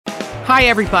Hi,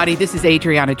 everybody. This is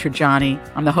Adriana Trajani.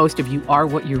 I'm the host of You Are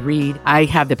What You Read. I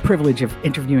have the privilege of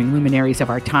interviewing luminaries of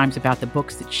our times about the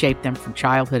books that shaped them from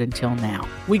childhood until now.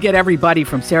 We get everybody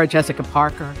from Sarah Jessica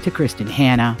Parker to Kristen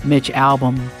Hanna, Mitch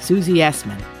Albom, Susie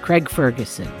Essman, Craig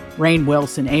Ferguson, Rainn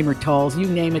Wilson, Amor Tolls, you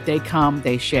name it, they come,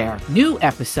 they share. New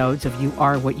episodes of You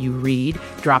Are What You Read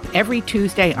drop every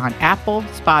Tuesday on Apple,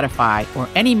 Spotify, or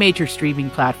any major streaming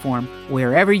platform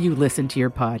wherever you listen to your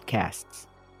podcasts.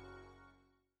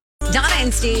 Donna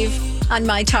and Steve on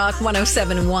My Talk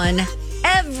 107.1.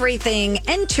 Everything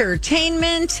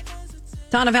entertainment.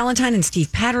 Donna Valentine and Steve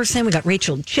Patterson. We got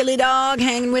Rachel Chili Dog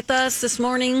hanging with us this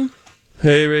morning.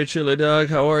 Hey, Rachel Dog,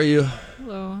 how are you?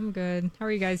 Hello, I'm good. How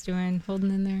are you guys doing?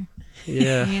 Holding in there?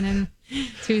 Yeah. Hanging in.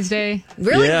 Tuesday.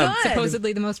 Really Yeah. good.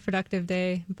 Supposedly the most productive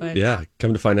day. But Yeah,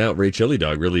 come to find out, Ray Chili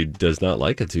Dog really does not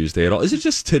like a Tuesday at all. Is it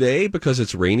just today because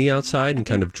it's rainy outside and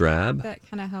kind of drab? that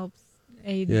kind of helps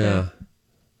aid Yeah.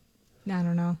 I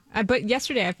don't know. But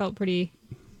yesterday I felt pretty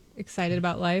excited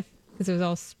about life because it was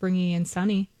all springy and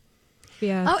sunny.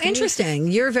 Yeah. Oh,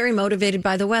 interesting. You're very motivated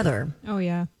by the weather. Oh,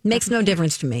 yeah. Makes no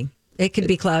difference to me. It could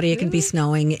be cloudy. It could be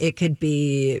snowing. It could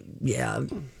be,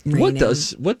 raining.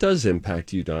 What does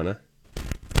impact you, Donna?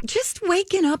 Just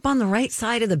waking up on the right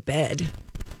side of the bed.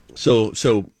 So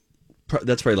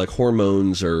that's probably like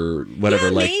hormones or whatever,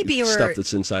 Yeah, like maybe, or stuff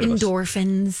that's inside of us.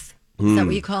 endorphins. Is that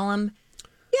what you call them?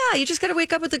 Yeah, you just got to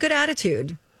wake up with a good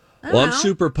attitude. Well, I'm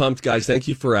super pumped, guys. Thank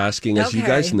you for asking. As you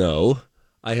guys know,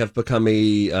 I have become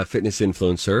a fitness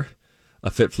influencer, a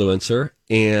fitfluencer,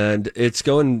 and it's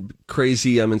going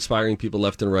crazy. I'm inspiring people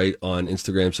left and right on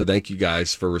Instagram. So thank you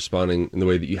guys for responding in the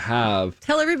way that you have.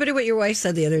 Tell everybody what your wife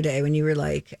said the other day when you were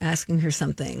like asking her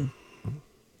something.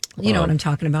 You know what I'm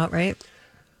talking about, right?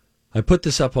 I put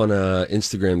this up on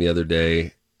Instagram the other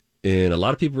day, and a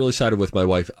lot of people really sided with my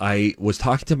wife. I was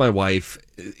talking to my wife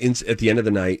at the end of the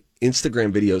night.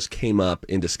 Instagram videos came up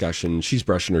in discussion. She's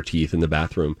brushing her teeth in the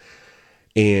bathroom,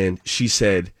 and she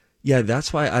said, "Yeah,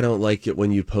 that's why I don't like it when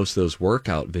you post those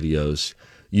workout videos.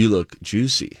 You look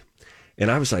juicy." And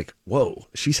I was like, whoa,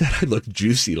 she said I look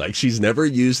juicy. Like, she's never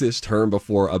used this term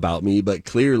before about me, but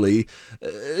clearly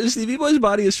Stevie Boy's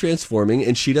body is transforming,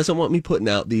 and she doesn't want me putting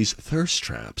out these thirst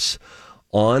traps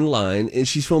online. And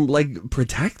she's feeling like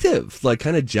protective, like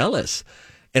kind of jealous.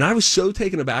 And I was so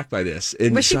taken aback by this.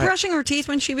 And Was she brushing her teeth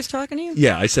when she was talking to you?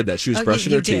 Yeah, I said that. She was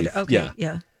brushing her did. teeth. Okay,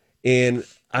 yeah. And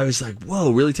I was like,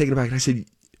 whoa, really taken aback. And I said,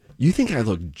 you think I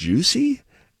look juicy?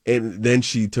 And then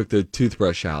she took the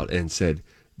toothbrush out and said,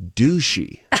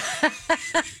 douchey.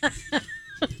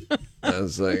 I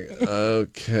was like,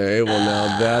 okay, well,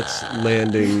 now that's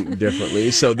landing differently.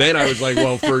 So then I was like,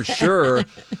 well, for sure,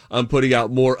 I'm putting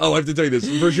out more. Oh, I have to tell you this.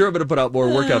 For sure, I'm going to put out more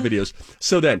workout videos.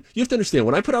 So then you have to understand,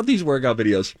 when I put out these workout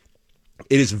videos,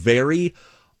 it is very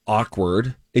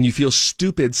awkward and you feel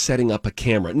stupid setting up a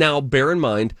camera. Now, bear in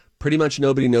mind, pretty much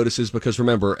nobody notices because,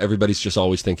 remember, everybody's just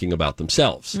always thinking about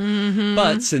themselves. Mm-hmm.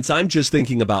 But since I'm just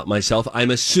thinking about myself, I'm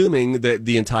assuming that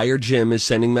the entire gym is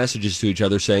sending messages to each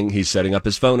other saying he's setting up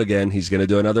his phone again, he's going to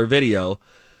do another video.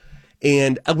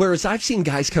 And whereas I've seen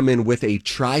guys come in with a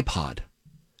tripod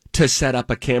to set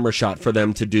up a camera shot for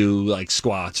them to do like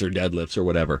squats or deadlifts or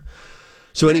whatever.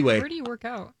 So anyway, where do you work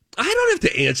out? I don't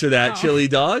have to answer that, Chili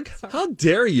Dog. Sorry. How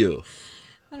dare you?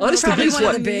 Honestly, Probably this one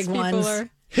of one. the big ones.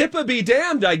 HIPAA be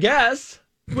damned, I guess.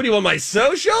 What do you want, my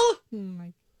social?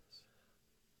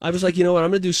 I was like, you know what?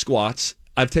 I'm going to do squats.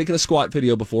 I've taken a squat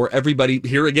video before. Everybody,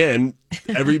 here again,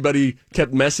 everybody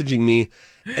kept messaging me,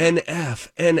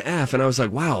 NF, NF. And I was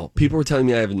like, wow, people were telling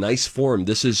me I have a nice form.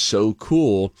 This is so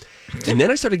cool. And then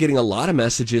I started getting a lot of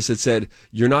messages that said,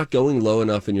 you're not going low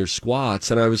enough in your squats.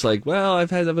 And I was like, well,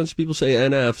 I've had a bunch of people say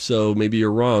NF, so maybe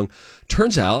you're wrong.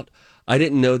 Turns out, I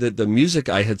didn't know that the music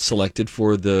I had selected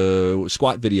for the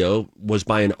squat video was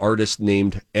by an artist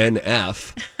named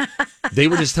NF. They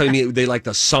were just telling me they liked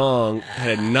the song,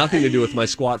 had nothing to do with my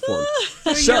squat form.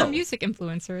 So you're a music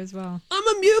influencer as well. I'm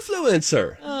a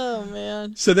mufluencer. Oh,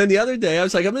 man. So then the other day, I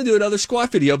was like, I'm going to do another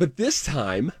squat video, but this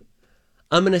time,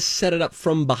 I'm going to set it up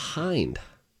from behind.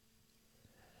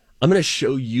 I'm going to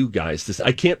show you guys this.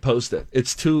 I can't post it.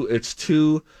 It's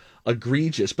too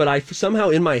egregious, but I somehow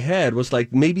in my head was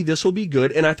like, maybe this will be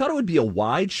good, and I thought it would be a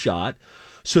wide shot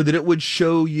so that it would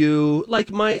show you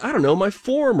like my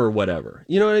form or whatever.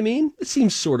 You know what I mean? It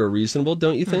seems sort of reasonable,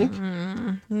 don't you think?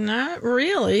 Not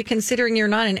really, considering you're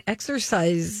not an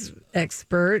exercise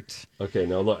expert. Okay,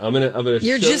 now look, I'm gonna.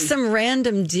 You're just some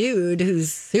random dude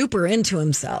who's super into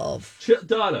himself.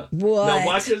 Donna. What? Now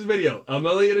watch this video. I'm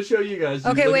only gonna show you guys.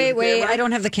 Okay, You look at the wait. camera. I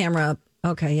don't have the camera up.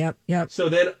 Okay, yep. So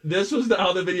then this was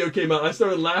how the video came out. I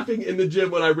started laughing in the gym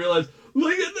when I realized,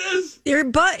 Look at this. Your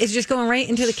butt is just going right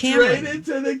into the camera. Straight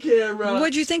into the camera.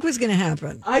 What'd you think was going to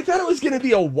happen? I thought it was going to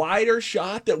be a wider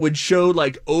shot that would show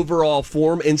like overall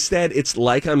form. Instead, it's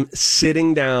like I'm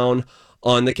sitting down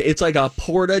on it's like a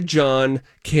Porta-John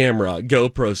camera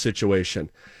GoPro situation.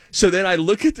 So then I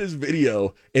look at this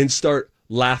video and start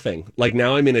laughing. Like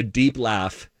now I'm in a deep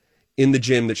laugh in the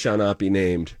gym that shall not be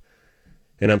named.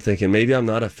 And I'm thinking maybe I'm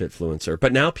not a fitfluencer.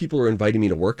 But now people are inviting me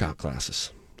to workout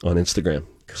classes on Instagram.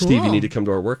 Cool. Steve, you need to come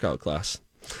to our workout class.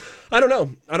 I don't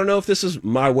know. I don't know if this is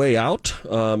my way out.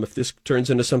 If this turns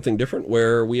into something different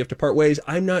where we have to part ways.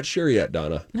 I'm not sure yet,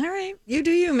 Donna. All right. You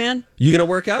do you, man. You going to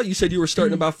work out? You said you were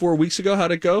starting about 4 weeks ago.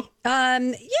 How'd it go? Yeah,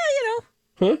 you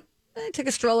know. Huh? I took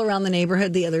a stroll around the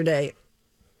neighborhood the other day.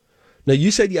 Now,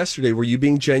 you said yesterday, were you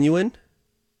being genuine?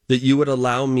 That you would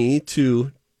allow me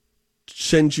to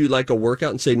send you like a workout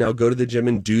and say, now go to the gym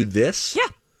and do this? Yeah.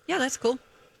 Yeah, that's cool.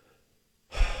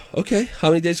 Okay. How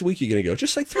many days a week are you going to go?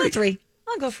 Just like 3. 3.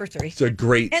 I'll go for 3. It's a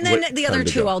great And then the other time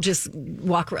to 2, go. I'll just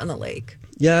walk around the lake.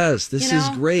 Yes, this You know?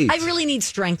 is great. I really need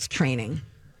strength training.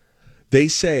 They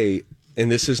say,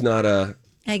 and this is not a...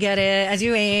 I get it. As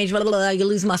you age, blah, blah, blah, you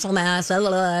lose muscle mass, blah, blah,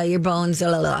 blah, your bones, blah,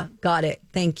 blah, blah. Got it.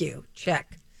 Thank you.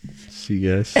 Check. See,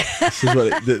 yes. This is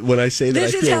what when I say that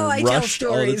This I is feel how I tell rushed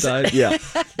all the stories. time. Yeah,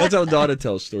 that's how Donna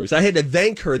tells stories. I had to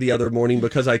thank her the other morning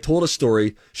because I told a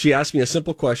story. She asked me a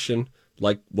simple question,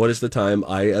 like, what is the time?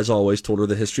 I, as always, told her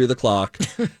the history of the clock.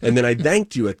 And then I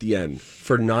thanked you at the end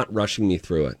for not rushing me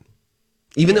through it,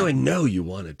 even though I know you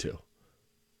wanted to.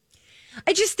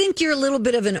 I just think you're a little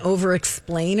bit of an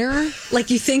over-explainer. Like,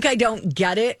 you think I don't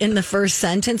get it in the first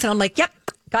sentence, and I'm like, yep,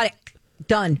 got it,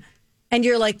 done. And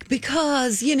you're like,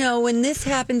 because, you know, when this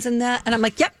happens and that, and I'm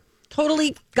like, yep,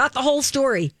 totally got the whole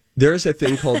story. There's a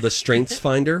thing called the Strengths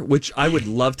Finder, which I would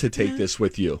love to take this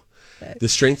with you. The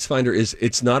Strengths Finder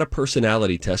it's not a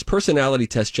personality test. Personality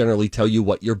tests generally tell you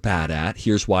what you're bad at.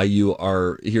 Here's why you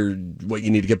are here, what you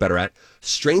need to get better at.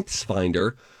 Strengths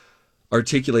Finder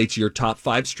articulates your top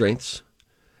 5 strengths.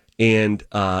 And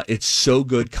it's so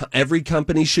good. Every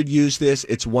company should use this.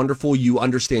 It's wonderful. You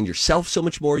understand yourself so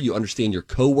much more. You understand your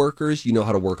coworkers. You know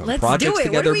how to work on projects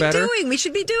together better. What are we doing? We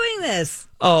should be doing this.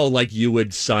 Oh, like you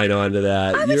would sign on to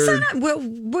that. I would sign on.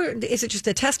 Well, is it just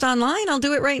a test online? I'll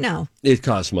do it right now. It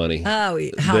costs money. Oh,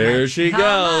 how there much? she How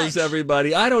goes, much?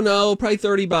 everybody. I don't know, probably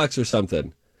 $30 or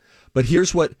something. But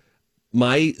here's what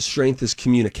my strength is: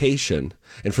 communication.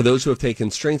 And for those who have taken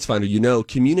Strengths Finder, you know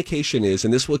communication is,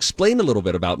 and this will explain a little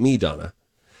bit about me, Donna.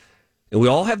 And we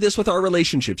all have this with our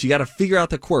relationships. You got to figure out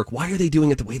the quirk. Why are they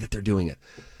doing it the way that they're doing it?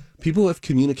 People who have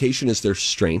communication as their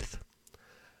strength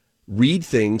read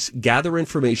things, gather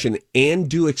information, and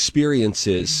do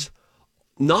experiences,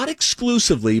 not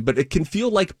exclusively, but it can feel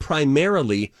like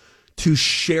primarily to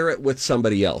share it with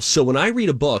somebody else. So when I read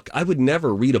a book, I would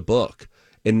never read a book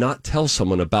and not tell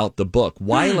someone about the book.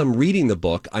 While I'm reading the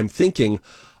book, I'm thinking,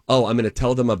 oh, I'm going to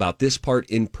tell them about this part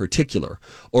in particular.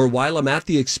 Or while I'm at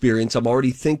the experience, I'm already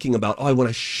thinking about, oh, I want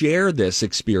to share this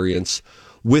experience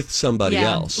with somebody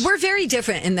else. We're very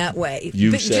different in that way.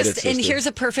 You said it, And sister. here's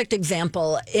a perfect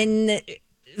example.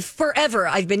 Forever,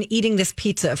 I've been eating this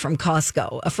pizza from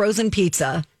Costco, a frozen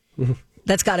pizza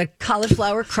that's got a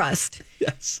cauliflower crust.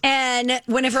 Yes. And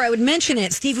whenever I would mention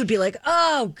it, Steve would be like,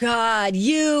 oh, God,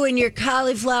 you and your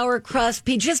cauliflower crust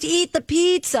pizza, just eat the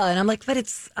pizza. And I'm like,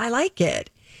 but I like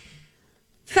it.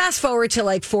 Fast forward to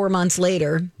like 4 months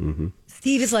later,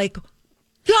 Steve is like,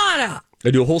 Donna,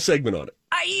 I do a whole segment on it.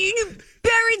 you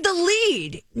buried the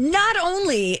lead. Not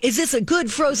only is this a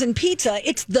good frozen pizza,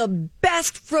 it's the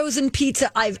best frozen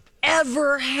pizza I've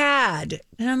ever had.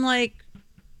 And I'm like,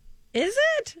 is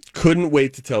it? Couldn't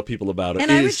wait to tell people about it.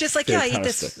 And It I was is just like, yeah, I eat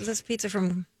fantastic. this pizza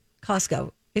from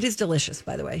Costco. It is delicious,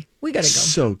 by the way. We got to go.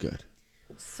 So good.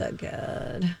 So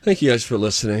good. Thank you guys for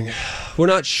listening. We're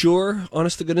not sure,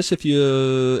 honest to goodness, if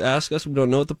you ask us, we don't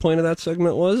know what the point of that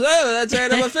segment was. Oh, that's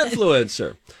right, I'm a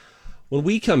Fitfluencer. When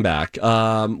we come back,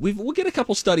 we'll get a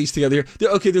couple studies together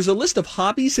here. There's a list of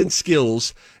hobbies and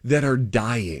skills that are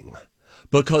dying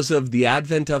because of the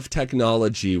advent of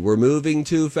technology. We're moving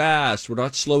too fast. We're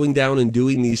not slowing down and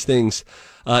doing these things.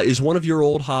 Is one of your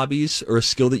old hobbies or a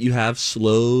skill that you have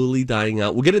slowly dying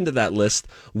out? We'll get into that list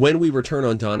when we return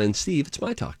on Donna and Steve. It's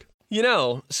My Talk. You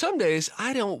know, some days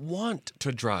I don't want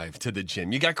to drive to the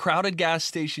gym. You got crowded gas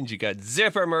stations, you got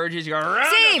zipper merges, you got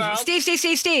roundabouts.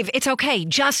 Steve, it's okay.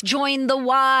 Just join the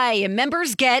Y.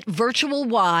 Members get virtual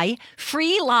Y,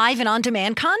 free live and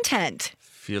on-demand content.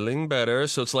 feeling better.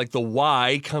 So it's like the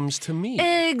why comes to me.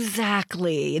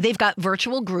 Exactly. They've got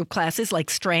virtual group classes like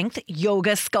strength,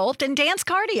 yoga, sculpt, and dance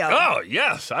cardio. Oh,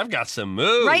 yes. I've got some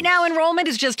moves. Right now, enrollment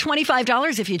is just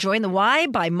 $25 if you join the Y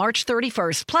by March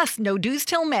 31st. Plus, no dues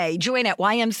till May. Join at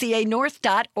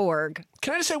ymcanorth.org.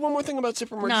 Can I just say one more thing about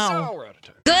Zipper Emergency? No. Oh, we're out of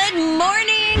time. Good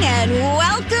morning and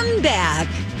welcome back.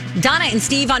 Donna and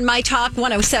Steve on My Talk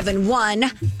 1071.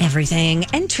 Everything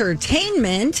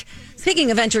Entertainment.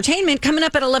 Speaking of entertainment, coming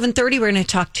up at 11:30, we're going to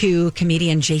talk to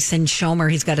comedian Jason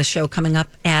Schomer. He's got a show coming up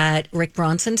at Rick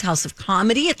Bronson's House of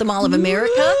Comedy at the Mall of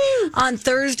America on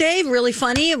Thursday. Really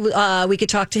funny. We could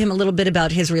talk to him a little bit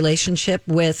about his relationship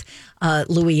with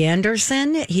Louis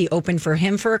Anderson. He opened for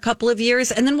him for a couple of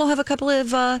years, and then we'll have a couple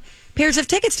of pairs of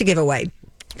tickets to give away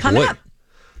coming up.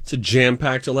 It's a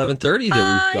jam-packed 11:30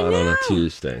 that we've got on a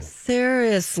Tuesday.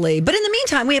 Seriously. But in the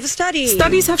meantime, we have a study.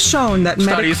 Studies have shown that the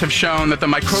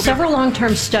microbial... Several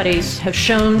long-term studies have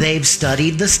shown... They've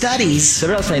studied the studies.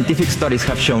 Several scientific studies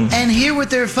have shown... And here with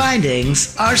their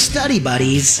findings are study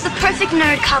buddies... The perfect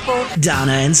nerd couple.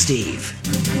 Donna and Steve.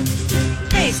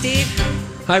 Hey, Steve.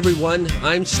 Hi, everyone.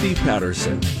 I'm Steve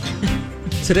Patterson.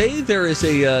 Today, there is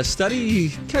a study,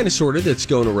 kind of sort of, that's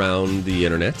going around the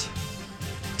internet,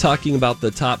 talking about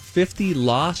the top 50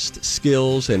 lost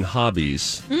skills and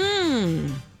hobbies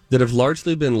that have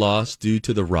largely been lost due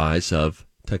to the rise of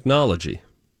technology.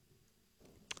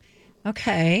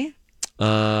 Okay.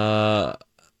 So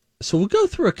we'll go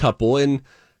through a couple. And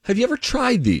have you ever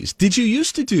tried these? Did you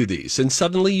used to do these and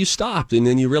suddenly you stopped and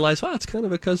then you realize, wow, it's kind of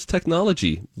because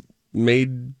technology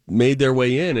made their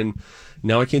way in and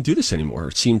now I can't do this anymore.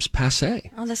 It seems passé.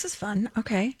 Oh, this is fun.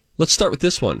 Okay. Let's start with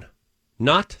this one.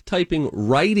 Not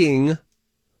writing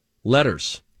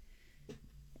letters.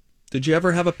 Did you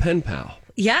ever have a pen pal?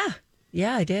 Yeah.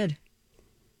 Yeah, I did.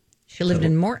 She lived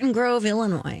in Morton Grove,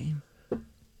 Illinois.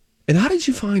 And how did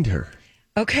you find her?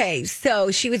 Okay, so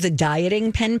she was a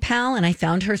dieting pen pal, and I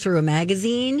found her through a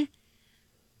magazine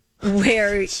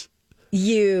where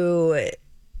you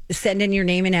send in your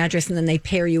name and address, and then they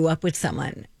pair you up with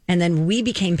someone. And then we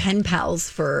became pen pals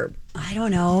for, I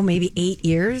don't know, maybe 8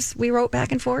 years. We wrote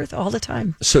back and forth all the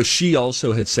time. So she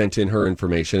also had sent in her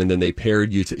information, and then they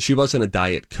paired you to... She wasn't a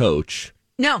diet coach.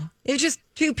 No, it was just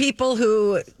two people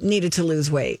who needed to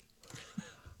lose weight.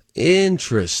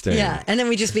 Interesting. Yeah, and then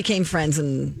we just became friends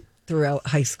and throughout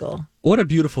high school. What a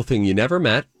beautiful thing. You never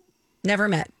met? Never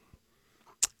met.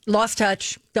 Lost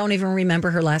touch. Don't even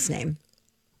remember her last name.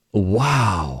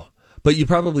 Wow. But you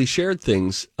probably shared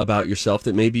things about yourself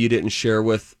that maybe you didn't share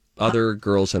with other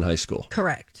girls in high school.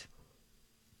 Correct.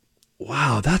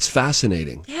 Wow, that's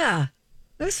fascinating. Yeah,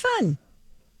 it was fun.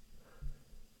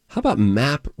 How about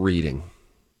map reading?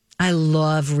 I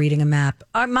love reading a map.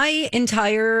 My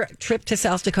entire trip to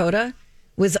South Dakota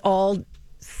was all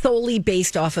solely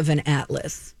based off of an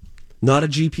atlas. Not a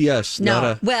GPS.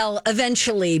 No, well,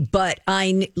 eventually, but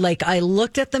I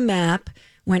looked at the map,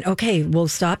 went, okay, we'll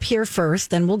stop here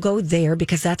first, then we'll go there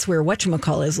because that's where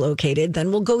whatchamacallit is located. Then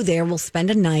we'll go there, we'll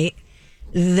spend a night.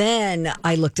 Then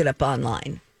I looked it up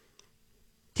online.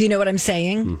 Do you know what I'm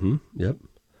saying? Mm-hmm. Yep.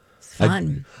 It's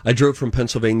fun. I drove from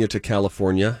Pennsylvania to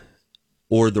California,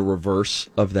 or the reverse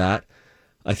of that,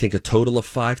 I think a total of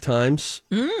 5 times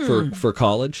for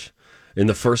college. And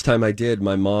the first time I did,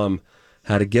 my mom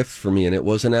had a gift for me, and it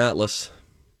was an atlas.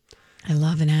 I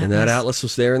love an atlas. And that atlas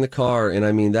was there in the car. And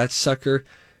I mean, that sucker,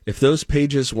 if those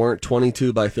pages weren't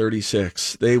 22 by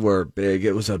 36, they were big.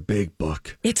 It was a big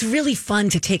book. It's really fun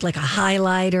to take like a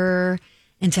highlighter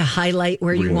and to highlight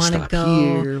where you want to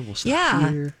go. We'll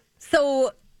stop here.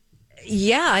 So,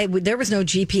 yeah, there was no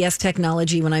GPS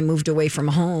technology when I moved away from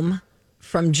home,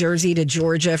 from Jersey to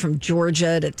Georgia, from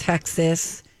Georgia to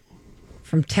Texas,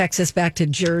 from Texas back to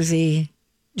Jersey,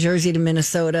 Jersey to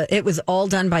Minnesota. It was all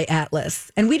done by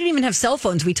Atlas. And we didn't even have cell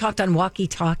phones. We talked on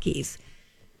walkie-talkies.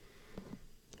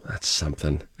 That's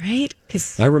something. Right?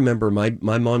 'Cause I remember my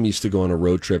mom used to go on a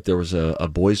road trip. There was a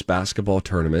boys basketball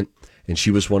tournament, and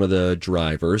she was one of the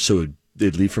drivers. So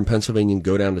they'd leave from Pennsylvania and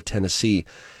go down to Tennessee.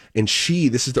 And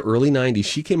this is the early 90s,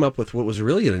 she came up with what was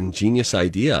really an ingenious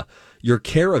idea. You're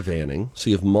caravanning, so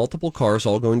you have multiple cars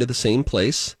all going to the same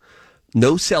place,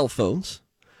 no cell phones.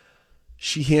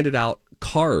 She handed out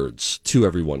cards to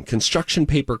everyone, construction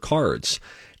paper cards.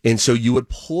 And so you would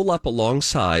pull up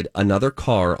alongside another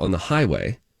car on the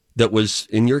highway that was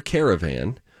in your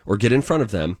caravan, or get in front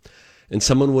of them, and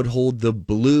someone would hold the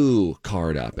blue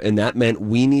card up. And that meant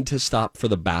we need to stop for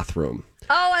the bathroom.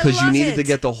 Oh, I because you love needed it. to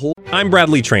get the whole. I'm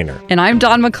Bradley Trainer. And I'm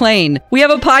Don McClain. We have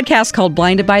a podcast called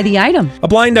Blinded by the Item. A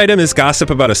blind item is gossip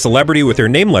about a celebrity with their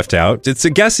name left out. It's a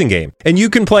guessing game, and you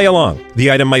can play along.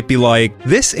 The item might be like,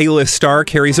 this A-list star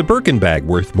carries a Birkin bag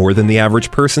worth more than the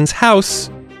average person's house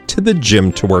to the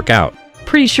gym to work out.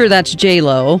 Pretty sure that's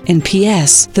J-Lo. And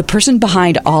P.S. the person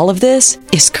behind all of this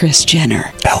is Kris Jenner,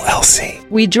 LLC.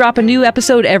 We drop a new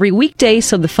episode every weekday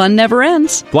so the fun never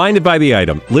ends. Blinded by the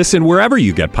Item. Listen wherever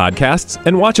you get podcasts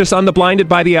and watch us on the Blinded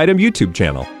by the Item YouTube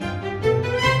channel.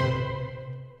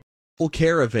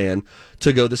 Caravan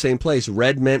to go the same place.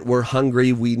 Red meant we're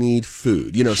hungry, we need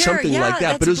food. You know, Sure, something yeah, like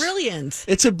that. That's brilliant.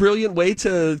 It's a brilliant way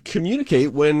to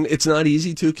communicate when it's not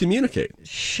easy to communicate.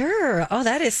 Sure. Oh,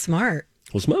 that is smart.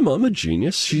 Was my mom a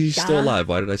genius? She's still Yeah. alive.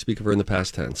 Why did I speak of her in the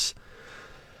past tense?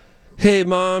 Hey,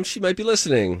 Mom, she might be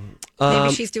listening.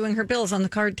 Maybe she's doing her bills on the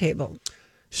card table.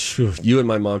 Phew, you and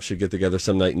my mom should get together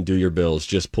some night and do your bills.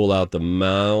 Just pull out the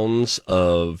mounds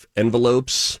of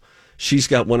envelopes. She's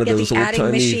got one of those the little adding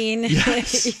tiny machine.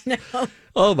 Yes. You know?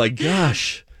 Oh my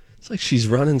gosh. It's like she's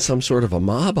running some sort of a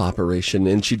mob operation,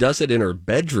 and she does it in her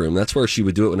bedroom. That's where she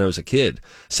would do it when I was a kid.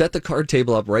 Set the card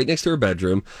table up right next to her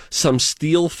bedroom, some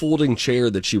steel folding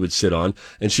chair that she would sit on,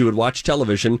 and she would watch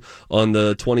television on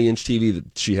the 20-inch TV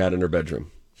that she had in her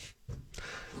bedroom.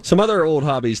 Some other old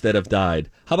hobbies that have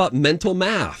died. How about mental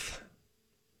math?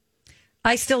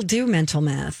 I still do mental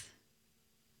math.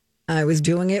 I was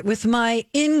doing it with my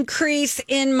increase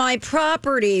in my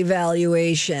property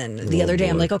valuation the other day.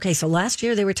 I'm like, okay, so last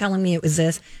year they were telling me it was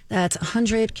this. That's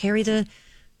 100, carry the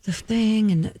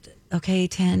thing, and okay,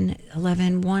 10,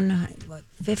 11, 1,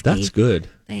 50. That's good.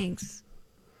 Thanks.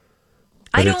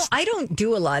 But I don't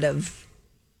do a lot of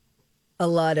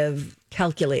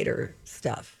calculator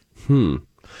stuff. And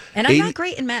I'm not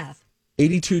great in math.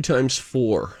 82 times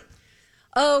 4.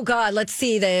 Oh, God. Let's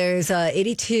see. There's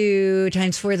 82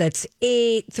 times 4. That's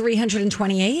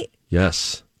 328.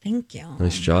 Yes. Thank you.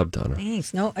 Nice job, Donna.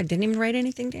 Thanks. No, I didn't even write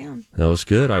anything down. That was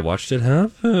good. I watched it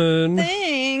happen.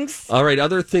 Thanks. All right.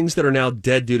 Other things that are now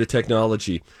dead due to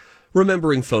technology.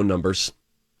 Remembering phone numbers.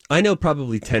 I know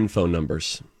probably 10 phone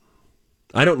numbers.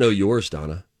 I don't know yours,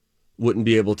 Donna. Wouldn't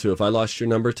be able to. If I lost your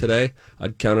number today,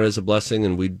 I'd count it as a blessing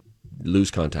and we'd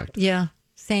lose contact. Yeah.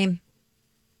 Same.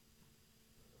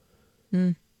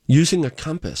 Using a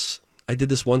compass. I did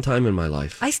this one time in my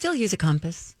life. I still use a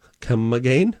compass. Come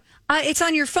again? It's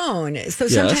on your phone. So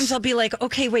sometimes I'll be like,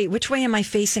 okay, wait, which way am I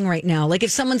facing right now? Like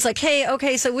if someone's like, hey,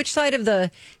 okay, so which side of the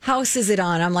house is it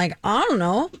on? I'm like, I don't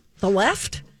know, the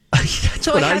left.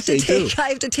 So I have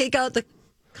to take out the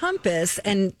compass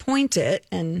and point it.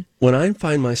 And when I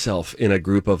find myself in a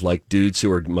group of like dudes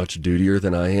who are much dudier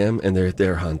than I am, and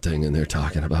they're hunting and they're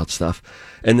talking about stuff,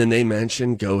 and then they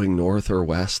mention going north or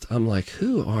west, I'm like,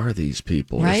 who are these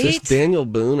people? Right? Is this Daniel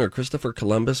Boone or Christopher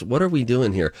Columbus? What are we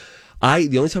doing here?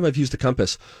 The only time I've used a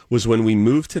compass was when we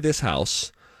moved to this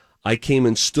house. I came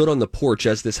and stood on the porch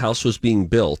as this house was being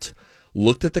built,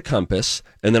 looked at the compass,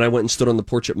 and then I went and stood on the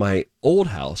porch at my old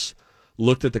house,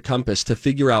 looked at the compass to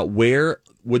figure out where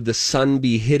would the sun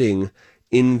be hitting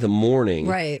in the morning.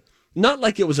 right. Not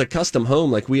like it was a custom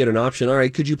home, like we had an option. All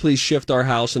right, could you please shift our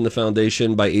house and the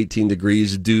foundation by 18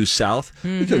 degrees due south?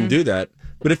 We couldn't do that,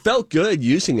 but it felt good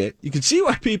using it. You can see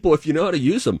why people, if you know how to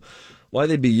use them, why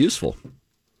they'd be useful.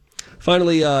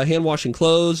 Finally, hand washing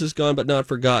clothes is gone but not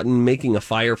forgotten. Making a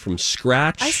fire from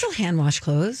scratch. I still hand wash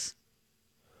clothes.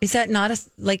 Is that not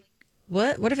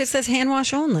what? What if it says hand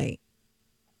wash only?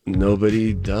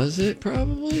 Nobody does it,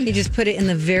 probably. You just put it in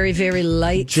the very, very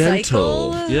light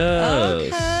Gentle, cycle?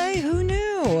 yes. Okay, who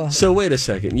knew? So wait a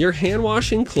second. You're hand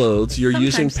washing clothes, you're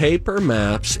using Sometimes. paper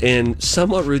maps, and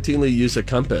somewhat routinely use a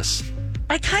compass.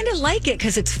 I kind of like it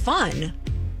because it's fun.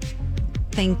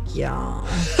 Thank you.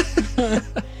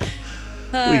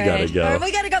 We gotta go. All right,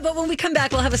 we gotta go. But when we come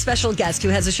back, we'll have a special guest who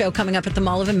has a show coming up at the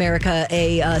Mall of America,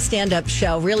 a stand-up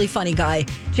show. Really funny guy,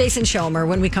 Jason Schomer,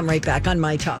 when we come right back on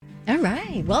My Talk. All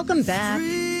right, welcome back.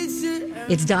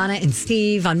 It's Donna and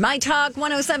Steve on My Talk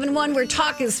 107.1, where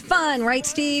talk is fun, right,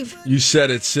 Steve? You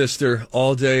said it, sister.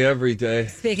 All day, every day.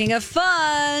 Speaking of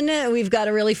fun, we've got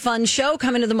a really fun show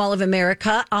coming to the Mall of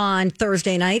America on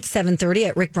Thursday night, 7:30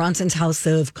 at Rick Bronson's House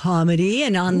of Comedy.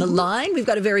 And on the line, we've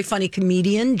got a very funny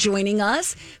comedian joining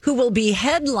us who will be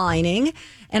headlining.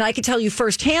 And I can tell you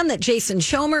firsthand that Jason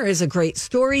Schomer is a great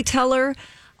storyteller.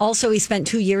 Also, he spent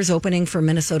 2 years opening for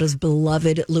Minnesota's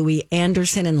beloved Louis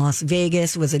Anderson in Las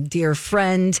Vegas, was a dear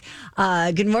friend.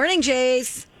 Good morning,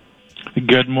 Jace.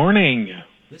 Good morning.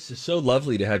 This is so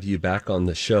lovely to have you back on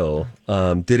the show.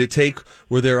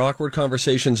 Were there awkward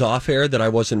conversations off air that I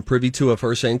wasn't privy to of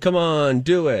her saying, come on,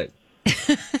 do it?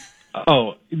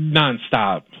 Oh,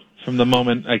 nonstop. From the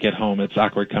moment I get home, it's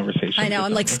awkward conversation. I know.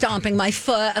 I'm like stomping my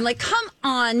foot. I'm like, come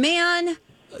on, man.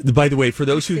 By the way, for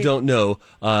those who don't know,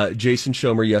 Jason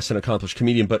Schomer, yes, an accomplished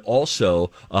comedian, but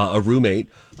also a roommate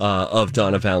of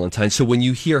Donna Valentine. So when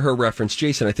you hear her reference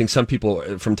Jason, I think some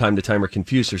people from time to time are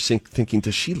confused. They're thinking,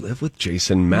 does she live with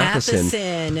Jason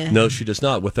Matheson? No, she does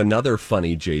not, with another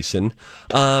funny Jason.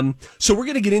 So we're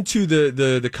going to get into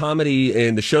the comedy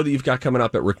and the show that you've got coming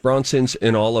up at Rick Bronson's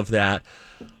and all of that.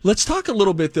 Let's talk a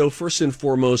little bit, though, first and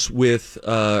foremost, with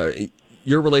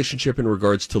your relationship in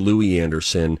regards to Louis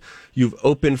Anderson. You've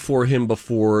opened for him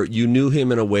before. You knew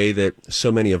him in a way that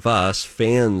so many of us,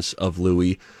 fans of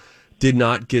Louis, did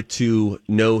not get to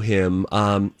know him.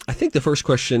 I think the first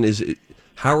question is,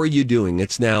 how are you doing?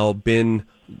 It's now been,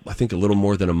 I think, a little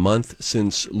more than a month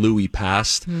since Louis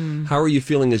passed. How are you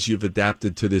feeling as you've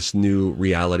adapted to this new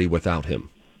reality without him?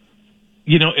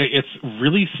 You know, it's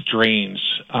really strange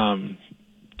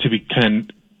to be kind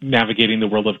of navigating the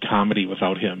world of comedy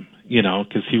without him, you know,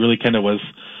 because he really kind of was,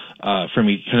 for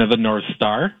me, kind of the North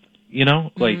Star, you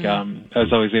know, like I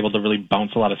was always able to really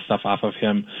bounce a lot of stuff off of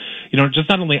him, you know, just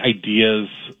not only ideas,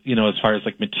 you know, as far as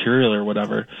like material or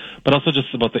whatever, but also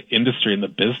just about the industry and the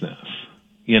business,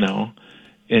 you know,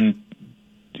 and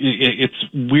it's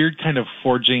weird kind of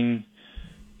forging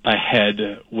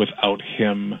ahead without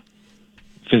him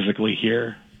physically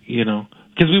here, you know,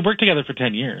 because we worked together for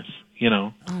 10 years. You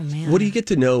know, oh man, what do you get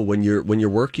to know when you're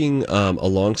working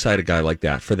alongside a guy like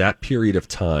that for that period of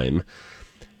time?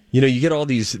 You know, you get all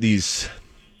these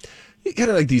kind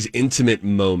of like these intimate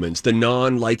moments, the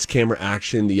non-lights, camera,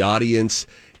 action. The audience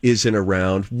isn't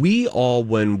around. We all,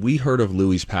 when we heard of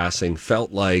Louis' passing,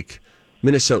 felt like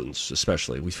Minnesotans,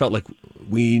 especially. We felt like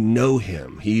we know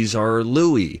him. He's our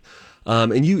Louis,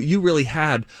 and you really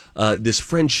had this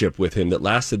friendship with him that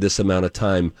lasted this amount of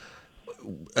time.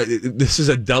 This is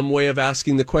a dumb way of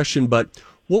asking the question, but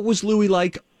what was Louis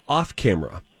like off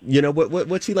camera? You know,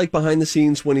 what's he like behind the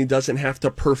scenes when he doesn't have to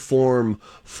perform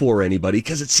for anybody?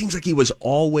 Because it seems like he was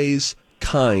always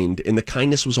kind, and the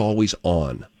kindness was always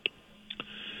on.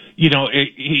 You know,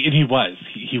 he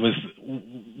was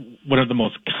one of the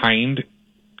most kind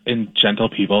and gentle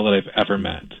people that I've ever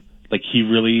met. Like, he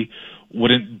really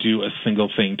wouldn't do a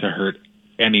single thing to hurt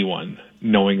anyone,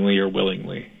 knowingly or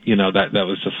willingly. You know, that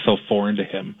was just so foreign to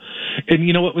him. And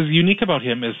you know what was unique about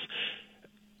him is,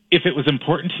 if it was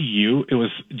important to you, it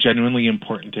was genuinely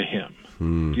important to him.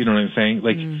 You know what I'm saying?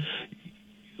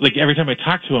 Like every time I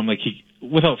talked to him, like he,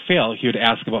 without fail, he would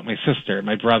ask about my sister,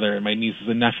 my brother, and my nieces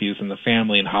and nephews and the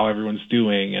family and how everyone's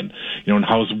doing, and, you know, and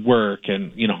how's work,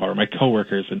 and, you know, how are my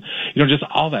coworkers, and, you know, just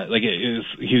all that. Like,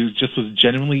 he just was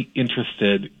genuinely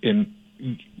interested in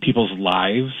people's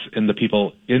lives and the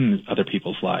people in other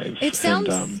people's lives. It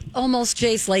sounds almost,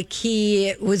 Jace, like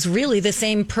he was really the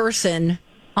same person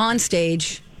on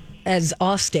stage as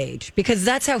off stage, because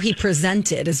that's how he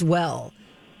presented as well.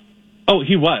 Oh,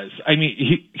 he was. I mean,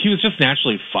 he was just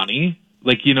naturally funny.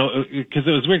 Like, you know, because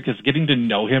it was weird, because getting to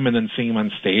know him and then seeing him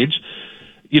on stage,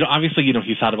 you know, obviously, you know,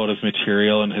 he thought about his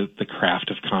material and the craft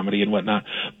of comedy and whatnot,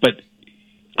 but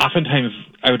oftentimes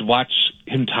I would watch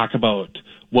him talk about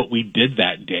what we did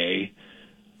that day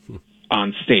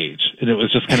on stage, and it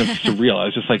was just kind of surreal. I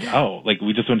was just like, oh, like,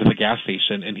 we just went to the gas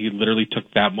station, and he literally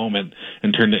took that moment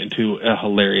and turned it into a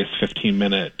hilarious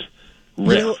 15-minute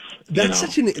riff. You know,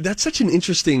 that's such an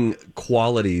interesting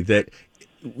quality that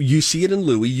you see it in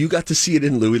Louis. You got to see it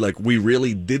in Louis. Like, we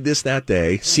really did this that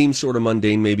day. Seems sort of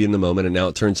mundane maybe in the moment, and now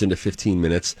it turns into 15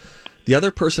 minutes. The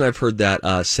other person I've heard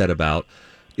that said about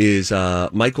is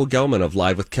Michael Gelman of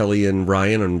Live with Kelly and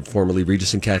Ryan, and formerly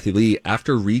Regis and Kathy Lee.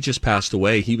 After Regis passed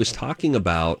away, he was talking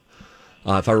about,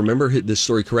 if I remember this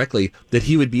story correctly, that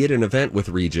he would be at an event with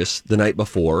Regis the night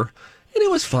before, and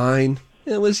it was fine.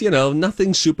 It was, you know,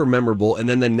 nothing super memorable. And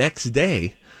then the next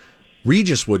day,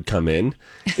 Regis would come in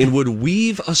and would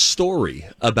weave a story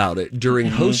about it during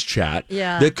host chat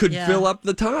that could fill up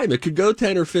the time. It could go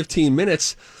 10 or 15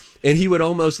 minutes, and he would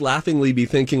almost laughingly be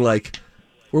thinking, like,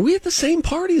 were we at the same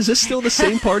party? Is this still the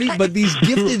same party? But these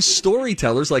gifted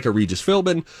storytellers, like a Regis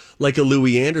Philbin, like a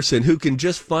Louis Anderson, who can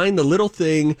just find the little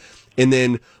thing and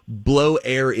then blow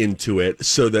air into it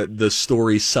so that the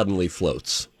story suddenly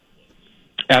floats.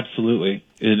 Absolutely.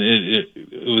 It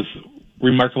was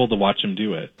remarkable to watch him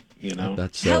do it, you know.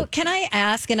 How, can I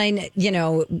ask, and I, you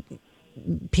know,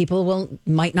 people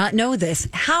might not know this,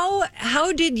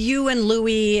 how did you and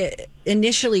Louis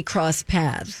initially cross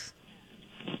paths?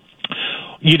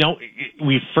 You know,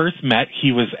 we first met,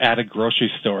 he was at a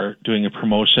grocery store doing a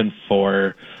promotion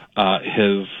for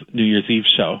his New Year's Eve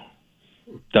show.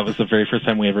 That was the very first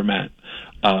time we ever met.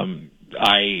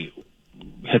 I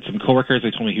had some coworkers.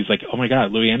 They told me, he's like, oh my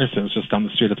God, Louis Anderson was just down the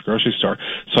street at the grocery store.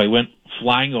 So I went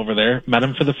flying over there, met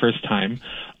him for the first time.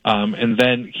 And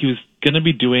then he was going to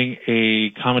be doing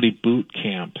a comedy boot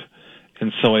camp.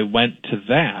 And so I went to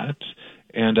that,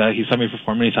 and he saw me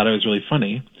perform, and he thought I was really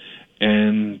funny.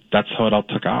 And that's how it all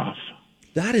took off.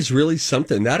 That is really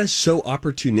something. That is so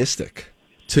opportunistic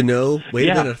to know, wait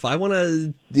a minute, if I want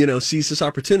to, seize this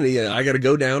opportunity, I got to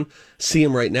go down, see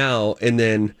him right now, and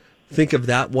then think of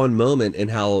that one moment and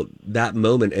how that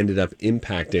moment ended up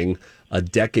impacting a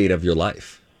decade of your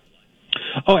life.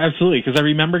 Oh, absolutely. Because I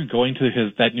remember going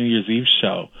to that New Year's Eve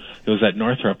show. It was at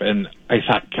Northrop, and I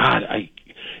thought, God,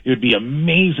 it would be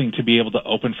amazing to be able to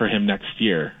open for him next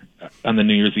year on the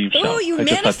New Year's Eve show. Oh, you I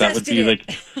just thought that would be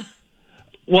manifested like.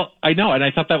 Well, I know, and I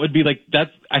thought that would be like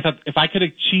that. I thought if I could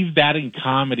achieve that in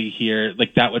comedy here,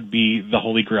 like that would be the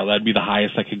holy grail. That'd be the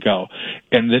highest I could go.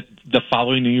 And the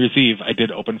following New Year's Eve, I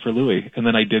did open for Louis, and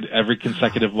then I did every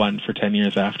consecutive one for 10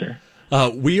 years after.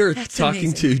 We are That's talking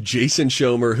amazing. to Jason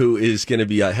Schomer, who is going to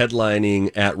be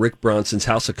headlining at Rick Bronson's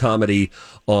House of Comedy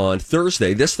on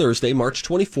this Thursday, March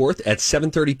 24th at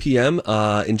 7:30 p.m.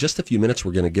 In just a few minutes,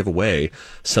 we're going to give away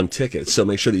some tickets. So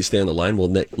make sure that you stay on the line.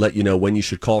 We'll let you know when you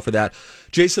should call for that.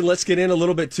 Jason, let's get in a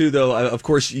little bit, too, though. Of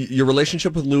course, your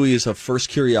relationship with Louis is a first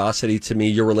curiosity to me.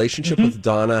 Your relationship with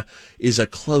Donna is a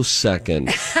close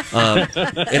second.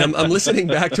 And I'm listening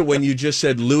back to when you just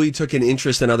said Louis took an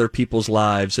interest in other people's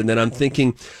lives. And then I'm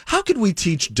thinking, how could we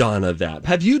teach Donna that?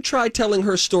 Have you tried telling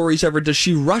her stories ever? Does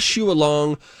she rush you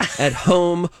along at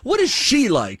home? What is she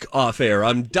like off air?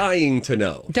 I'm dying to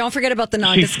know. Don't forget about the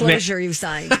non-disclosure you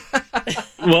signed.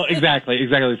 Well, exactly.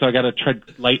 So I got to tread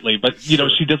lightly. But, she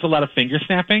does a lot of finger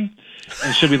snapping,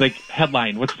 and she'll be like,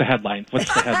 headline, what's the headline?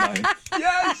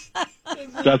 Yes!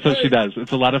 That's what she does.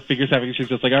 It's a lot of finger snapping. She's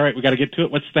just like, all right, we got to get to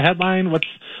it. What's the headline? Let's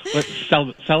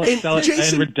sell it, Jason,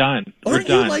 and we're done. Aren't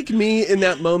you like me in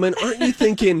that moment? Aren't you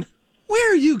thinking,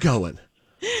 where are you going?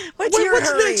 What's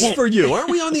hurry? Next for you? Aren't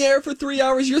we on the air for 3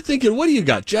 hours? You're thinking, what do you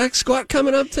got? Jack Squat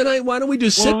coming up tonight? Why don't we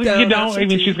just sit down?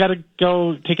 She's got to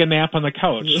go take a nap on the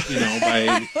couch,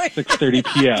 by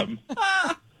 6:30 p.m.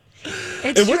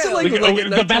 It's and what's true. it like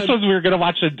The best was we were going to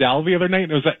watch Adele the other night,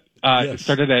 and it was it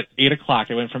started at 8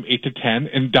 o'clock. It went from 8 to 10,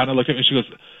 and Donna looked at me and she goes,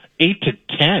 8 to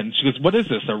 10? She goes, what is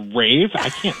this, a rave? I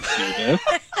can't see this.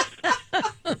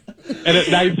 And at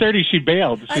 9:30, she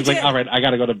bailed. She's like, all right, I got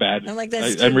to go to bed. I'm like,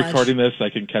 that's I'm too much. recording this. I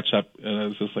can catch up. And it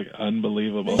was just like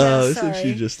unbelievable. Oh, isn't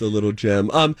she just a little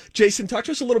gem? Jason, talk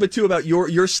to us a little bit, too, about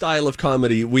your style of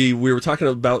comedy. We were talking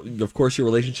about, of course, your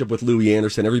relationship with Louis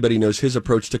Anderson. Everybody knows his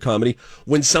approach to comedy.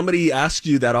 When somebody asks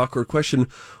you that awkward question,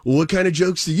 what kind of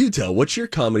jokes do you tell? What's your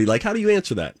comedy like? How do you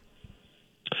answer that?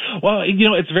 Well,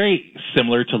 it's very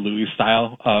similar to Louis'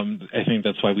 style. I think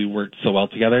that's why we worked so well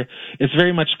together. It's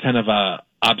very much kind of a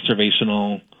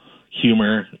observational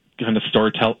humor, kind of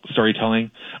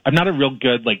storytelling. I'm not a real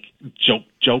good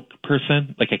joke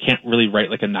person. Like I can't really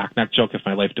write like a knock joke if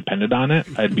my life depended on it.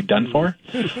 I'd be done for.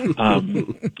 But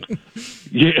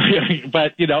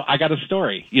I got a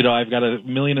story. I've got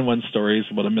 1,000,001 stories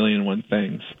about 1,000,001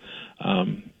 things.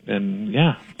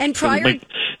 And prior.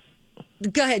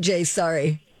 Go ahead, Jay.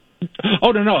 Sorry.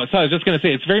 Oh, no. So I was just going to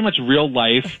say, it's very much real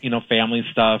life, family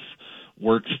stuff,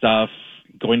 work stuff,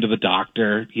 going to the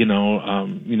doctor,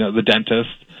 the dentist,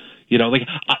 do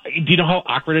you know how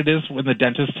awkward it is when the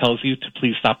dentist tells you to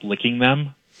please stop licking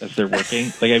them as they're working?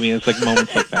 It's like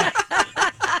moments like that.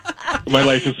 My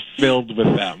life is filled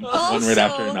with them, one right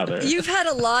after another. You've had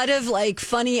a lot of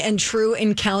funny and true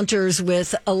encounters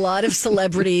with a lot of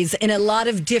celebrities in a lot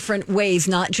of different ways,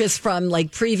 not just from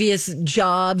previous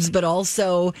jobs, but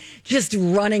also just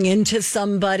running into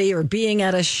somebody or being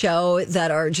at a show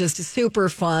that are just super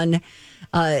fun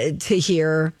to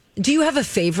hear. Do you have a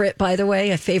favorite, by the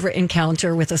way, a favorite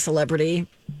encounter with a celebrity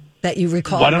that you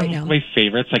recall right now? One of my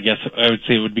favorites, I guess I would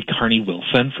say, would be Carney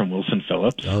Wilson from Wilson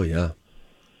Phillips. Oh, yeah.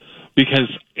 Because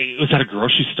it was at a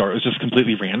grocery store. It was just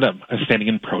completely random. I was standing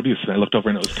in produce, and I looked over,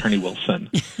 and it was Carney Wilson.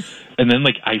 And then,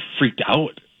 I freaked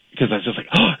out because I was just like,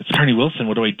 oh, it's Carney Wilson.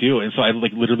 What do I do? And so I,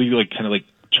 literally, kind of,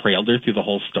 trailed her through the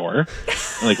whole store.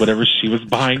 And, whatever she was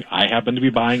buying, I happened to be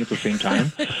buying at the same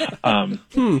time.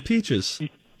 Peaches.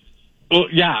 Well,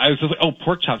 yeah, I was just like, oh,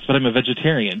 pork chops, but I'm a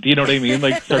vegetarian. Do you know what I mean?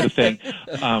 Sort of thing.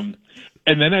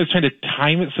 And then I was trying to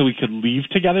time it so we could leave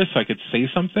together so I could say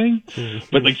something.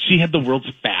 But, she had the world's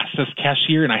fastest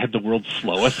cashier, and I had the world's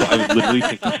slowest. So I was literally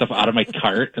taking stuff out of my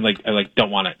cart, and, I don't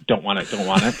want it,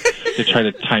 to try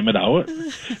to time it out.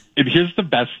 And here's the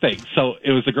best thing. So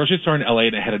it was a grocery store in L.A.,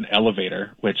 and it had an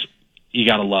elevator, which you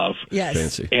got to love. Yes.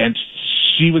 Fancy. And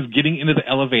she was getting into the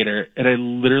elevator, and I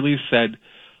literally said,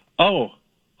 oh,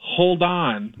 hold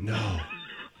on. No.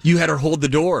 You had her hold the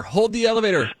door. Hold the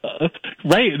elevator.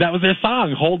 Right. That was their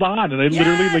song, Hold On. And I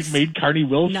literally made Carney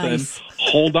Wilson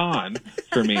hold on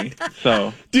for me.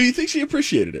 So, do you think she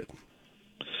appreciated it?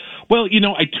 Well,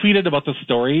 I tweeted about the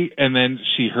story, and then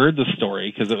she heard the story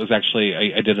because it was actually,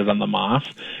 I did it on the Moth.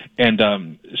 And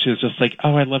she was just like,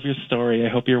 oh, I love your story. I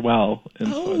hope you're well. And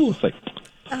so I was just like,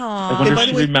 I wonder if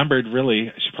she remembered,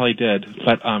 really. She probably did.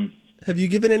 But have you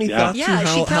given any thought to how...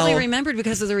 Yeah, she probably remembered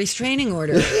because of the restraining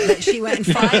order that she went and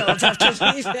filed after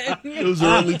she said... Those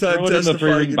are only time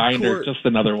testifying in binder, court. Just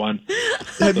another one.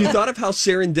 Have you thought of how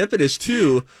serendipitous,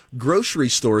 too, grocery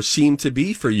stores seem to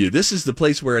be for you? This is the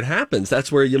place where it happens.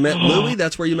 That's where you met Louie.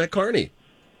 That's where you met Carney.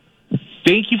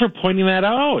 Thank you for pointing that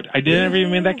out. I didn't ever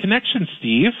even make that connection,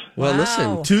 Steve. Well,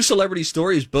 listen, 2 celebrity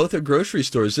stories, both at grocery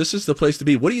stores. This is the place to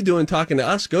be. What are you doing talking to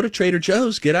us? Go to Trader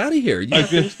Joe's. Get out of here. You have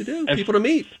things to do, people to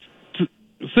meet.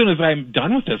 As soon as I'm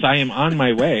done with this, I am on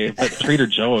my way. But Trader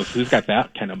Joe's, who's got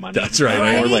that kind of money? That's right.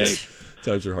 Right?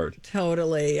 Times are hard.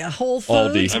 Totally. Whole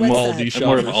Foods. I'm Aldi. I'm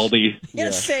more of Aldi. Yeah,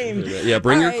 same. Yeah,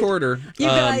 bring your quarter. You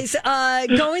guys,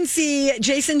 go and see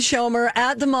Jason Schomer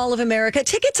at the Mall of America.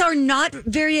 Tickets are not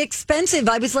very expensive.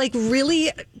 I was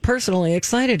really personally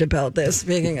excited about this,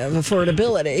 speaking of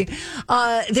affordability.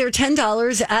 They're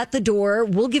 $10 at the door.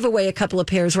 We'll give away a couple of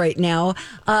pairs right now.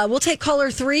 We'll take caller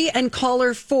 3 and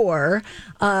caller 4.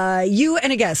 You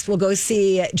and a guest will go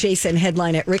see Jason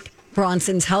headline at Rick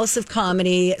Bronson's House of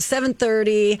Comedy,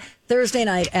 7:30 Thursday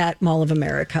night at Mall of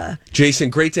America. Jason,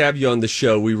 great to have you on the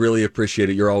show. We really appreciate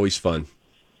it. You're always fun.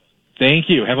 Thank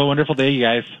you. Have a wonderful day, you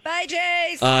guys. Bye,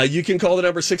 Jace. You can call the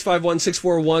number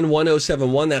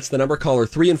 651-641-1071. That's the number. Caller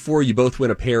 3 and 4. You both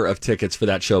win a pair of tickets for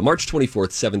that show. March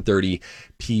 24th, 7:30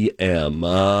 p.m.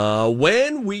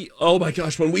 When we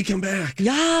come back.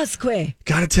 Yes, Quay.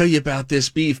 Got to tell you about this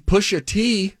beef. Pusha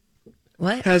T.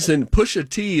 What? Pusha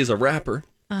T is a rapper.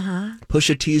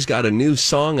 Pusha T's got a new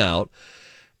song out,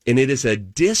 and it is a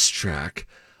diss track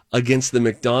against the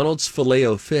McDonald's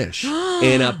Filet-O-Fish.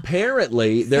 And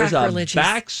apparently there's a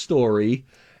backstory,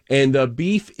 and the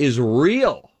beef is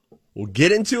real. We'll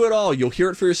get into it all. You'll hear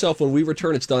it for yourself when we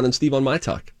return. It's Donna and Steve on My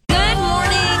Talk. Good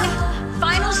morning.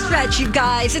 Final stretch, you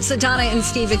guys. It's the Donna and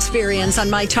Steve experience on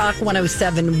My Talk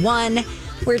 107.1.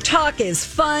 Where talk is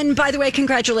fun. By the way,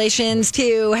 congratulations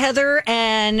to Heather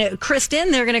and Kristen.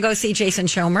 They're going to go see Jason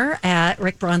Schomer at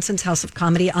Rick Bronson's House of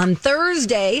Comedy on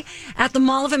Thursday at the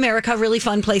Mall of America. Really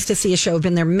fun place to see a show. I've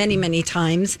been there many, many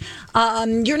times.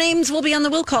 Your names will be on the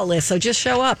will call list, so just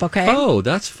show up, okay? Oh,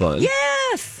 that's fun.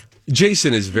 Yes.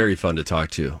 Jason is very fun to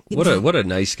talk to. What a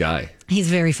nice guy.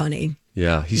 He's very funny.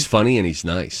 Yeah, he's funny and he's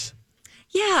nice.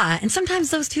 Yeah, and sometimes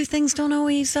those two things don't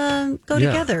always go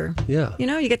together. Yeah.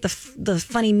 You get the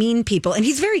funny, mean people. And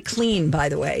he's very clean, by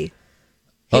the way.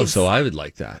 So I would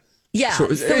like that. Yeah. So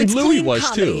it's Louis was,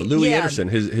 comedy. too. Louis Anderson,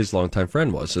 his longtime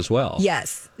friend was as well.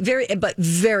 Yes.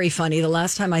 Very funny. The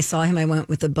last time I saw him, I went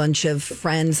with a bunch of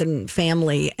friends and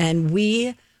family, and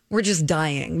we were just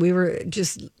dying. We were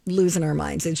just losing our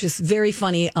minds. It's just very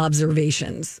funny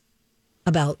observations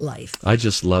about life. I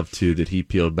just love, too, that he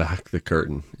peeled back the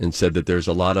curtain and said that there's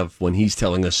a lot of, when he's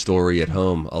telling a story at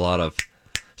home, a lot of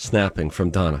snapping from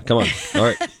Donna. Come on. All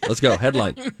right, let's go.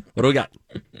 Headline. What do we got?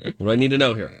 What do I need to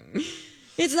know here?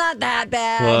 It's not that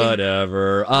bad.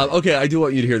 Whatever. Okay, I do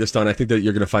want you to hear this, Donna. I think that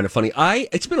you're going to find it funny.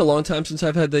 It's been a long time since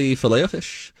I've had the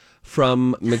Filet-O-Fish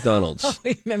from McDonald's. Oh,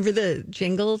 remember the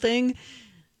jingle thing?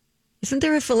 Isn't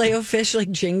there a Filet-O-Fish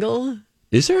jingle?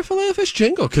 Is there a Filet-O-Fish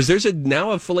jingle? Because there's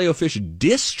now a Filet-O-Fish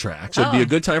diss track, so it'd be a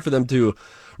good time for them to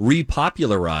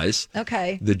repopularize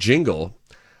the jingle.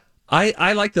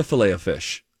 I like the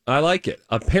Filet-O-Fish. I like it.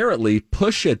 Apparently,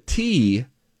 Pusha T,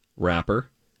 rapper,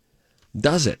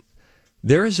 does it.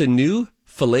 There is a new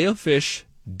Filet-O-Fish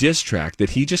diss track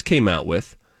that he just came out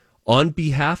with on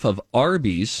behalf of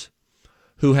Arby's,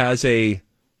 who has a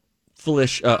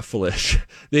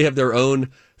they have their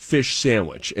own fish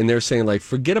sandwich, and they're saying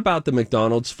forget about the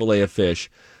McDonald's Filet-O-Fish.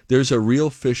 There's a real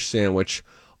fish sandwich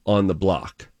on the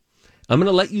block. I'm going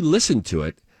to let you listen to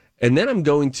it, and then I'm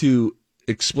going to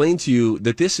explain to you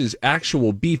that this is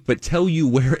actual beef, but tell you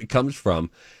where it comes from.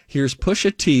 Here's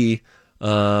Pusha T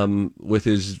with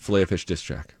his Filet-O-Fish diss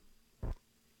track.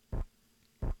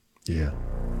 Yeah.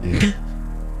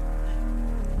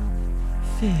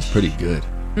 Fish. Pretty good.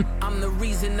 I'm the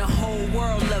reason the whole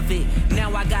world love it.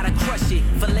 Now I gotta crush it.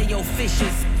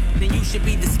 Filet-O-Fishes. Then you should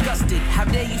be disgusted. How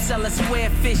dare you sell a square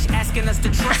fish, asking us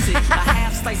to trust it? A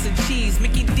half slice of cheese,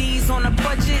 Mickey D's on a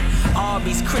budget.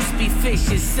 Arby's crispy fish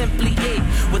is simply it.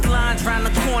 With lines round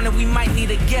the corner, we we might need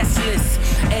a guest list.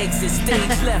 Eggs and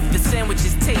stage left, the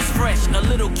sandwiches taste fresh. A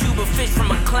little cube of fish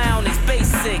from a clown is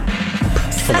basic.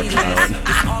 Say less,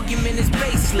 this argument is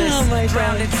baseless. Oh my God.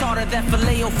 Ground and tartar, that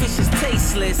Filet-O-Fish is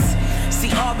tasteless.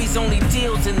 See, Arby's only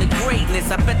deals in the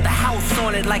greatness. I bet the house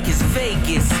on it like it's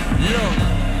Vegas. Look,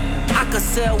 I could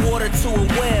sell water to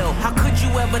a whale. How could you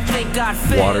ever think I'd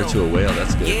fail? Water to a whale,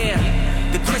 that's good.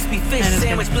 Yeah, the crispy fish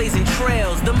sandwich blazing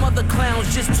trails. The mother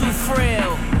clown's just too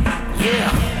frail.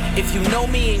 Yeah, if you know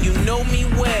me and you know me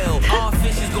well, our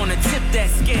fish is gonna tip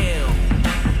that scale.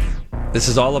 This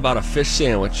is all about a fish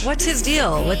sandwich. What's his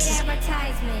deal? What's his...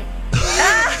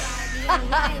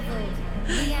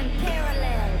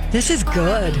 This is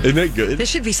good. Isn't that good? This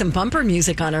should be some bumper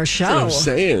music on our show. That's what I'm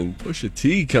saying. Pusha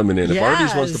T coming in. If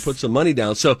Arby's wants to put some money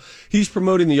down. So he's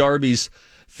promoting the Arby's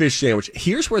fish sandwich.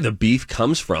 Here's where the beef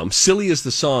comes from. Silly as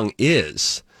the song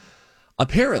is,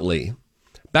 apparently,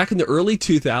 back in the early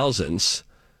 2000s,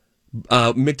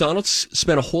 McDonald's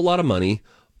spent a whole lot of money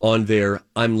on their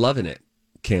I'm Lovin' It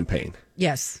campaign.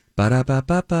 Yes.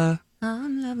 Ba-da-ba-ba-ba.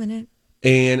 I'm loving it.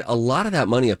 And a lot of that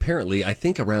money, apparently, I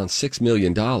think around $6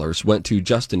 million, went to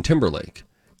Justin Timberlake,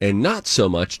 and not so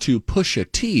much to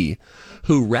Pusha T,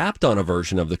 who rapped on a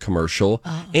version of the commercial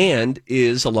and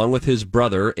is, along with his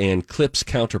brother and Clips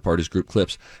counterpart, his group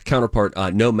Clips counterpart,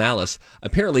 No Malice,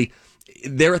 apparently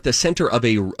they're at the center of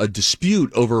a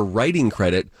dispute over writing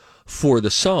credit for the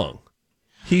song.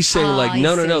 He's saying,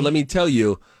 no, let me tell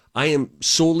you, I am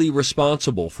solely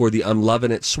responsible for the I'm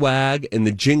Lovin' It swag and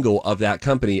the jingle of that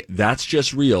company. That's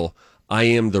just real. I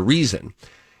am the reason.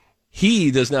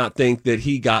 He does not think that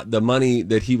he got the money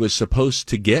that he was supposed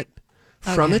to get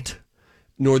from it,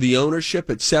 nor the ownership,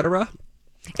 etc.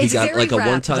 He got like a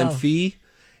one-time fee.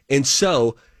 And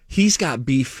so he's got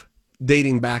beef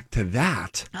dating back to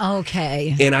that.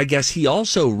 Okay. And I guess he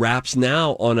also raps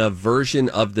now on a version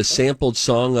of the sampled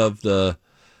song of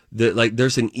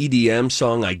there's an EDM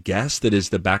song, I guess, that is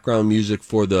the background music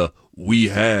for the We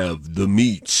Have the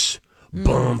Meats.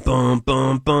 Bum, bum,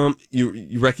 bum, bum. You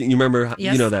remember,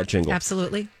 yes, you know that jingle?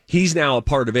 Absolutely. He's now a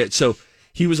part of it. So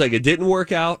he was like, it didn't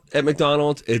work out at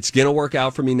McDonald's. It's going to work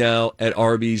out for me now at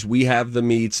Arby's. We Have the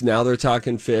Meats. Now they're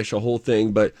talking fish, a whole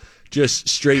thing, but just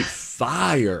straight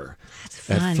fire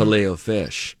at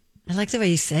Filet-O-Fish. I like the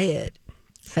way you say it.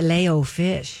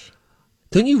 Filet-O-Fish.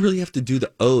 Don't you really have to do the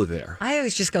O there? I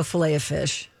always just go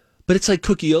Filet-O-Fish. But it's like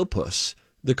Cookie Opus,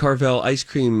 the Carvel ice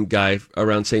cream guy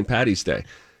around St. Patty's Day.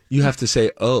 You have to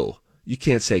say O. You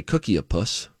can't say Cookie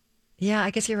Opus. Yeah, I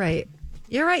guess you're right.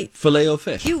 You're right.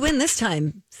 Filet-O-Fish. You win this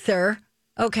time, sir.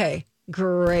 Okay,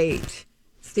 great.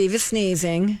 Steve is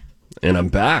sneezing. And I'm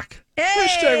back.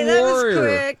 Hey, that was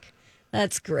quick.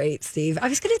 That's great, Steve. I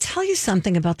was going to tell you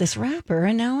something about this rapper,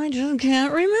 and now I just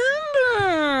can't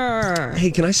remember.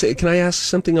 Hey, can I ask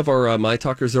something of our My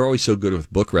Talkers? They're always so good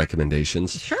with book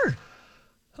recommendations. Sure.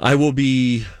 I will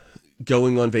be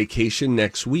going on vacation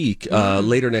next week,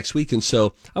 later next week, and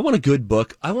so I want a good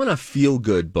book. I want a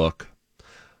feel-good book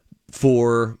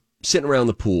for sitting around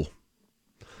the pool.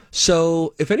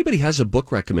 So if anybody has a book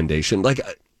recommendation, like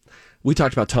we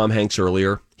talked about Tom Hanks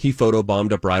earlier. He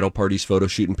photobombed a bridal party's photo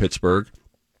shoot in Pittsburgh.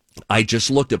 I just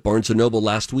looked at Barnes & Noble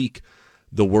last week.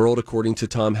 The World According to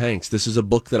Tom Hanks. This is a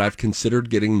book that I've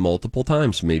considered getting multiple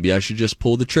times. Maybe I should just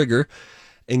pull the trigger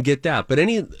and get that. But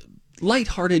any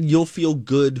lighthearted, you'll feel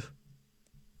good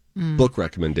book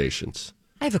recommendations.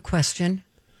 I have a question.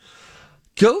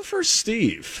 Go for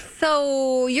Steve.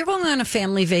 So you're going on a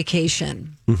family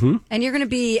vacation, and you're going to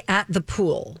be at the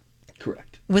pool.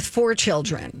 Correct. With 4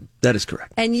 children. That is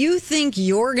correct. And you think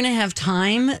you're going to have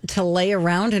time to lay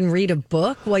around and read a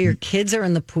book while your kids are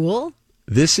in the pool?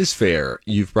 This is fair.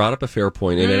 You've brought up a fair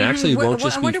point, and it actually won't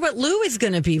just be... I wonder what Lou is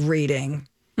going to be reading.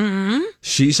 Mm-hmm.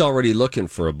 She's already looking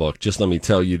for a book. Just let me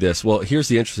tell you this. Well, here's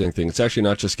the interesting thing. It's actually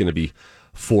not just going to be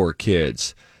 4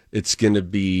 kids. It's going to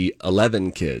be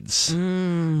 11 kids.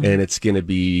 And it's going to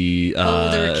be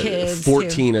older kids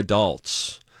 14 too.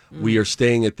 Adults. We are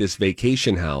staying at this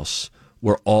vacation house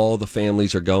where all the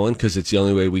families are going because it's the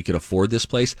only way we could afford this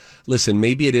place. Listen,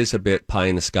 maybe it is a bit pie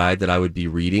in the sky that I would be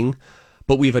reading,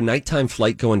 but we have a nighttime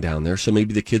flight going down there, so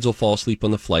maybe the kids will fall asleep on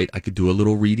the flight. I could do a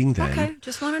little reading then. Okay,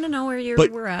 just wanted to know where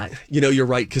we're at. You know, you're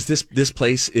right, because this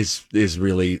place is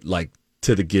really like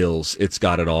to the gills. It's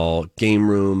got it all. Game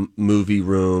room, movie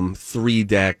room, 3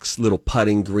 decks, little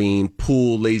putting green,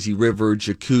 pool, lazy river,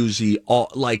 jacuzzi,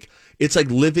 all like... It's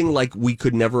like living like we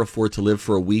could never afford to live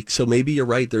for a week. So maybe you're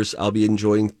right. I'll be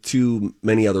enjoying too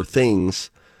many other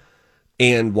things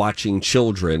and watching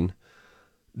children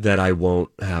that I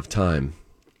won't have time.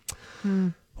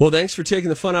 Well, thanks for taking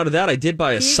the fun out of that. I did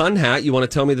buy a sun hat. You want to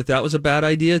tell me that was a bad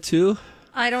idea too?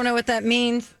 I don't know what that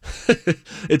means.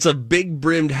 It's a big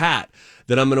brimmed hat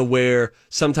that I'm going to wear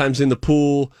sometimes in the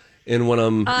pool and when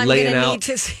I'm laying out. I need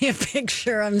to see a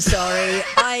picture. I'm sorry.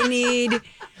 I need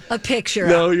a picture.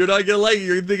 No, you're not going to like it.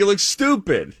 You're going to think it looks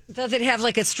stupid. Does it have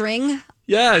like a string?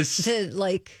 Yes.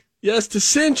 Yes, to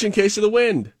cinch in case of the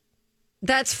wind.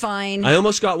 That's fine. I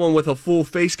almost got one with a full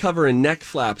face cover and neck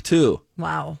flap, too.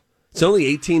 Wow. It's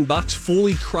only $18,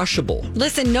 fully crushable.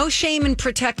 Listen, no shame in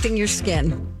protecting your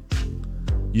skin.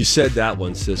 You said that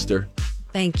one, sister.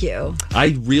 Thank you.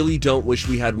 I really don't wish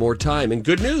we had more time. And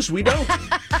good news, we don't.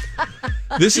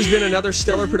 This has been another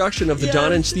stellar production of the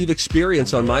Donna and Steve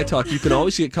Experience on My Talk. You can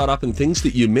always get caught up in things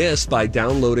that you missed by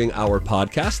downloading our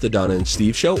podcast, The Donna and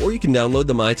Steve Show, or you can download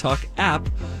the My Talk app.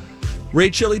 Ray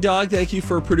Chili Dog, thank you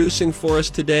for producing for us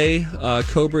today.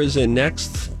 Cobra's in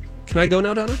next. Can I go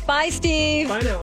now, Donna? Bye, Steve. Bye now.